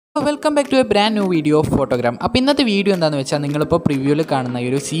Welcome back to a brand new video of PHOTOGRAM. അപ്പോൾ ഇന്നത്തെ video എന്താണെന്ന് വെച്ചാൽ നിങ്ങളിപ്പോൾ പ്രിവ്യൂവിൽ കാണുന്ന ഈ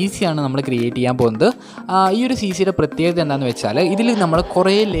ഒരു CC ആണ് നമ്മൾ ക്രിയേറ്റ് ചെയ്യാൻ പോകുന്നത്. ഈ ഒരു CCയുടെ പ്രത്യേകത എന്താണെന്ന് വെച്ചാൽ ഇതിൽ നമ്മൾ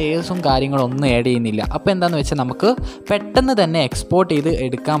കുറേ ലേയേഴ്സും കാര്യങ്ങളൊന്നും ആഡ് ചെയ്യുന്നില്ല. അപ്പോൾ എന്താണെന്ന് വെച്ചാൽ നമുക്ക് പെട്ടെന്ന് തന്നെ എക്സ്പോർട്ട് ചെയ്ത്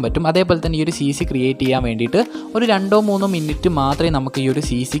എടുക്കാൻ പറ്റും. അതേപോലെ തന്നെ ഈ ഒരു CC ക്രിയേറ്റ് ചെയ്യാൻ വേണ്ടിയിട്ട് ഒരു 2-3 മിനിറ്റ് മാത്രമേ നമുക്ക് ഈ ഒരു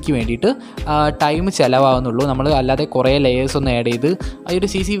CCക്ക് വേണ്ടിയിട്ട് ടൈം ചിലവാകുന്നുള്ളൂ. നമ്മൾ അല്ലാതെ കുറേ ലേയേഴ്സ് ഒന്നും ആഡ് ചെയ്ത് ഈ ഒരു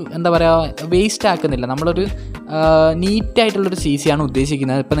CC എന്താ പറയുക വേസ്റ്റ് ആക്കുന്നില്ല. നമ്മളൊരു നീറ്റായിട്ടുള്ളൊരു CC ആണ്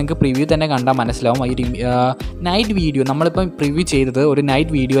ഉദ്ദേശിക്കുന്നത്. ഇപ്പോൾ നിങ്ങൾക്ക് പ്രിവ്യൂ തന്നെ കണ്ടാൽ മനസ്സിലാവും. ഈ ഒരു നൈറ്റ് വീഡിയോ നമ്മളിപ്പം പ്രിവ്യൂ ചെയ്തത് ഒരു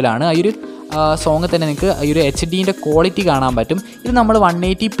നൈറ്റ് വീഡിയോയിലാണ്. ഈ ഒരു സോങ് തന്നെ നിങ്ങൾക്ക് ഈ ഒരു HDൻ്റെ ക്വാളിറ്റി കാണാൻ പറ്റും. ഇത് നമ്മൾ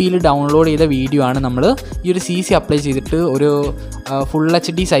 180pയിൽ ഡൗൺലോഡ് ചെയ്ത വീഡിയോ ആണ്. നമ്മൾ ഈ ഒരു CC അപ്ലൈ ചെയ്തിട്ട് ഒരു ഫുൾ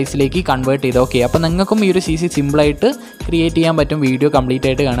HD സൈസിലേക്ക് കൺവേർട്ട് ചെയ്ത്. ഓക്കെ, അപ്പോൾ നിങ്ങൾക്കും ഈ ഒരു CC സിമ്പിളായിട്ട് ക്രിയേറ്റ് ചെയ്യാൻ പറ്റും. വീഡിയോ കംപ്ലീറ്റ്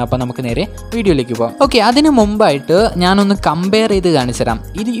ആയിട്ട് കാണാം. അപ്പോൾ നമുക്ക് നേരെ വീഡിയോയിലേക്ക് പോകാം. ഓക്കെ, അതിന് മുമ്പായിട്ട് ഞാനൊന്ന് കമ്പയർ ചെയ്ത് കാണിച്ചു തരാം.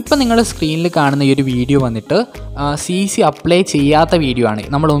 ഇപ്പം നിങ്ങൾ സ്ക്രീനിൽ കാണുന്ന ഈ ഒരു വീഡിയോ വന്നിട്ട് CC അപ്ലൈ ചെയ്യാത്ത വീഡിയോ ആണ്.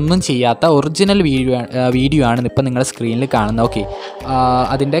 നമ്മളൊന്നും ചെയ്യാത്ത ഒറിജിനൽ വീഡിയോ ആണ് ഇപ്പം നിങ്ങൾ സ്ക്രീനിൽ കാണുന്നത്. ഓക്കെ,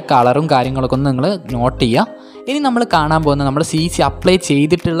 അതിൻ്റെ കളറും കാര്യങ്ങളൊക്കെ ഒന്ന് നിങ്ങൾ നോട്ട് ചെയ്യുക. ഇനി നമ്മൾ കാണാൻ പോകുന്നത് നമ്മൾ CC അപ്ലൈ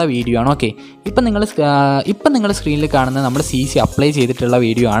ചെയ്തിട്ടുള്ള വീഡിയോ ആണ്. ഓക്കെ, ഇപ്പം നിങ്ങൾ സ്ക്രീനിൽ കാണുന്നത് നമ്മൾ CC അപ്ലൈ ചെയ്തിട്ടുള്ള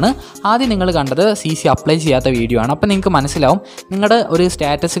വീഡിയോ ആണ്. ആദ്യം നിങ്ങൾ കണ്ടത് CC അപ്ലൈ ചെയ്യാത്ത വീഡിയോ ആണ്. അപ്പോൾ നിങ്ങൾക്ക് മനസ്സിലാവും നിങ്ങളുടെ ഒരു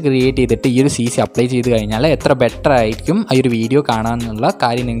സ്റ്റാറ്റസ് ക്രിയേറ്റ് ചെയ്തിട്ട് ഈ ഒരു CC അപ്ലൈ ചെയ്ത് കഴിഞ്ഞാൽ എത്ര ബെറ്റർ ആയിരിക്കും ഈ ഒരു വീഡിയോ കാണാമെന്നുള്ള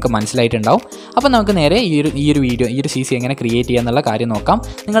കാര്യം നിങ്ങൾക്ക് മനസ്സിലായിട്ടുണ്ടാവും. അപ്പോൾ നമുക്ക് നേരെ ഈ ഒരു CC എങ്ങനെ ക്രിയേറ്റ് ചെയ്യുക എന്നുള്ള കാര്യം നോക്കാം.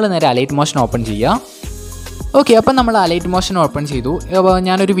 നിങ്ങൾ നേരെ അലൈറ്റ് മോഷൻ ഓപ്പൺ ചെയ്യുക. ഓക്കെ, അപ്പം നമ്മൾ അലൈറ്റ് മോഷൻ ഓപ്പൺ ചെയ്തു. അപ്പോൾ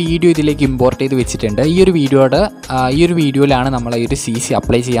ഞാനൊരു വീഡിയോ ഇതിലേക്ക് ഇമ്പോർട്ട് ചെയ്ത് വെച്ചിട്ടുണ്ട്. ഈ ഒരു വീഡിയോയിലാണ് നമ്മൾ ഈ ഒരു CC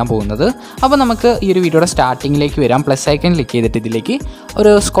അപ്ലൈ ചെയ്യാൻ പോകുന്നത്. അപ്പോൾ നമുക്ക് ഈ ഒരു വീഡിയോയുടെ സ്റ്റാർട്ടിങ്ങിലേക്ക് വരാം. പ്ലസ് ഐക്കൺ ക്ലിക്ക് ചെയ്തിട്ട് ഇതിലേക്ക്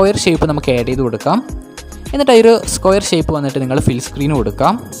ഒരു സ്ക്വയർ ഷേപ്പ് നമുക്ക് ആഡ് ചെയ്ത് കൊടുക്കാം. എന്നിട്ട് ഈ ഒരു സ്ക്വയർ ഷേപ്പ് വന്നിട്ട് നിങ്ങൾ ഫിൽ സ്ക്രീൻ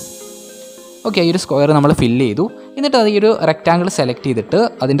കൊടുക്കാം. ഓക്കെ, ഈ ഒരു സ്ക്വയർ നമ്മൾ ഫില്ല് ചെയ്തു. എന്നിട്ട് അത് ഈ ഒരു റെക്റ്റാങ്കിൾ സെലക്ട് ചെയ്തിട്ട്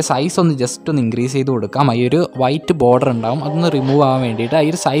അതിൻ്റെ സൈസ് ഒന്ന് ജസ്റ്റ് ഒന്ന് ഇൻക്രീസ് ചെയ്ത് കൊടുക്കാം. ഈ ഒരു വൈറ്റ് ബോർഡർ ഉണ്ടാവും, അതൊന്ന് റിമൂവ് ആവാൻ വേണ്ടിയിട്ട്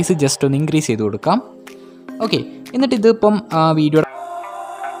ഈ ഒരു സൈസ് ജസ്റ്റ് ഒന്ന് ഇൻക്രീസ് ചെയ്ത് കൊടുക്കാം. ഓക്കെ, എന്നിട്ട് ഇതിപ്പം video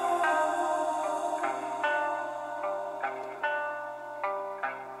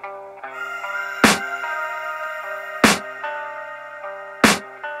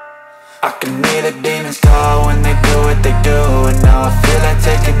I can hear the demons call when they do what they do. And now I feel like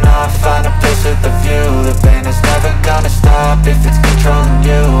taking off, find a place with a view. The pain is never gonna stop if it's controlling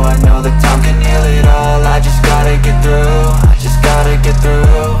you. I know that time can heal it all, I just gotta get through. I just gotta get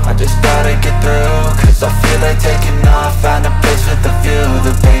through, I just gotta get through. Cause I feel like taking off, find a place with a view.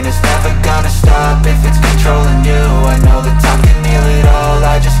 The pain is never gonna stop if it's controlling you. I know that time can heal it all,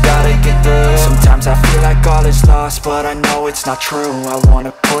 I just gotta get through. Sometimes I feel like all is lost, but I know it's not true. I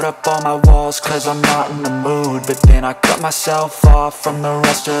wanna put up all my walls cause I'm not in the mood. But then I cut myself off from the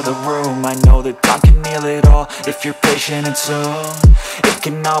rest of the room. I know that time can heal it all if you're patient and soon it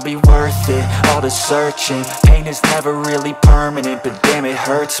can all be worth it, all the searching. Pain is never really permanent, but damn it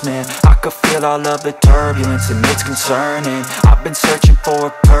hurts, man. I could feel all of the turbulence and it's concerning. I've been searching for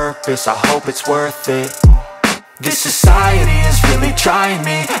a purpose, I hope it's worth it. This society is really trying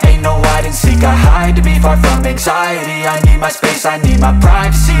me. Ain't no hide and seek, I hide to be far from anxiety. I need my space, I need my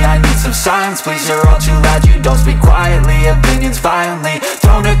privacy. I need some silence, please, you're all too loud. You don't speak quietly, opinions violently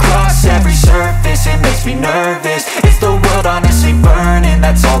thrown across every surface. It makes me nervous. Is the world honestly burning?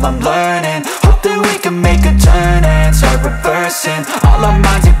 That's all I'm learning. Hope that we can make a turn and start reversing all our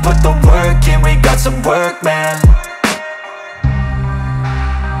minds and put the work in. We got some work, man.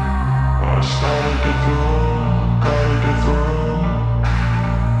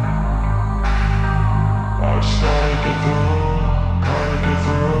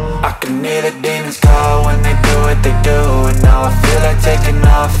 I can hear the demons call when they do what they do. And now I feel like taking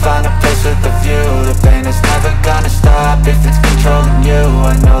off, find a place with a view. The pain is never gonna stop if it's controlling you.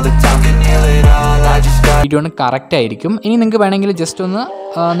 I know that time can heal it all, I just got video correct ആയിരിക്കും. ഇനി നിങ്ങൾക്ക് വേണമെങ്കിൽ just ഒന്ന്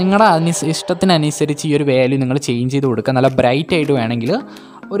നിങ്ങളുടെ ഇഷ്ടത്തിനനുസരിച്ച് ഈ ഒരു value നിങ്ങൾ ചേഞ്ച് ചെയ്ത് കൊടുക്കുക. നല്ല ബ്രൈറ്റ് ആയിട്ട് വേണമെങ്കിൽ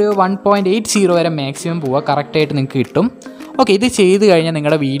ഒരു 1.80 വരെ മാക്സിമം പോവുക, കറക്റ്റായിട്ട് നിങ്ങൾക്ക് കിട്ടും. ഓക്കെ, ഇത് ചെയ്ത് കഴിഞ്ഞാൽ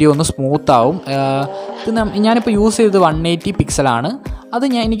നിങ്ങളുടെ വീഡിയോ ഒന്ന് സ്മൂത്ത് ആവും. ഇത് ഞാനിപ്പോൾ യൂസ് ചെയ്തത് 180 പിക്സലാണ്. അത്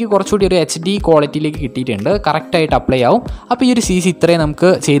എനിക്ക് കുറച്ചുകൂടി ഒരു HD ക്വാളിറ്റിയിലേക്ക് കിട്ടിയിട്ടുണ്ട്, കറക്റ്റായിട്ട് അപ്ലൈ ആവും. അപ്പോൾ ഈ ഒരു CC ഇത്രയും നമുക്ക്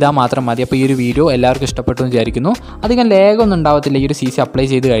ചെയ്താൽ മാത്രം മതി. അപ്പോൾ ഈ ഒരു വീഡിയോ എല്ലാവർക്കും ഇഷ്ടപ്പെട്ടു എന്ന് വിചാരിക്കുന്നു. അധികം ലേഗൊന്നും ഉണ്ടാവത്തില്ല ഈ ഒരു CC അപ്ലൈ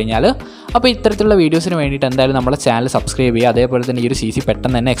ചെയ്ത് കഴിഞ്ഞാൽ. അപ്പോൾ ഇത്തരത്തിലുള്ള വീഡിയോസിന് വേണ്ടിയിട്ട് എന്തായാലും നമ്മുടെ ചാനൽ സബ്സ്ക്രൈബ് ചെയ്യുക. അതേപോലെ തന്നെ ഈ ഒരു CC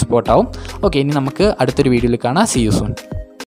പെട്ടെന്ന് തന്നെ എക്സ്പോർട്ട് ആവും. ഓക്കെ, ഇനി നമുക്ക് അടുത്തൊരു വീഡിയോയിൽ കാണാം. See you soon.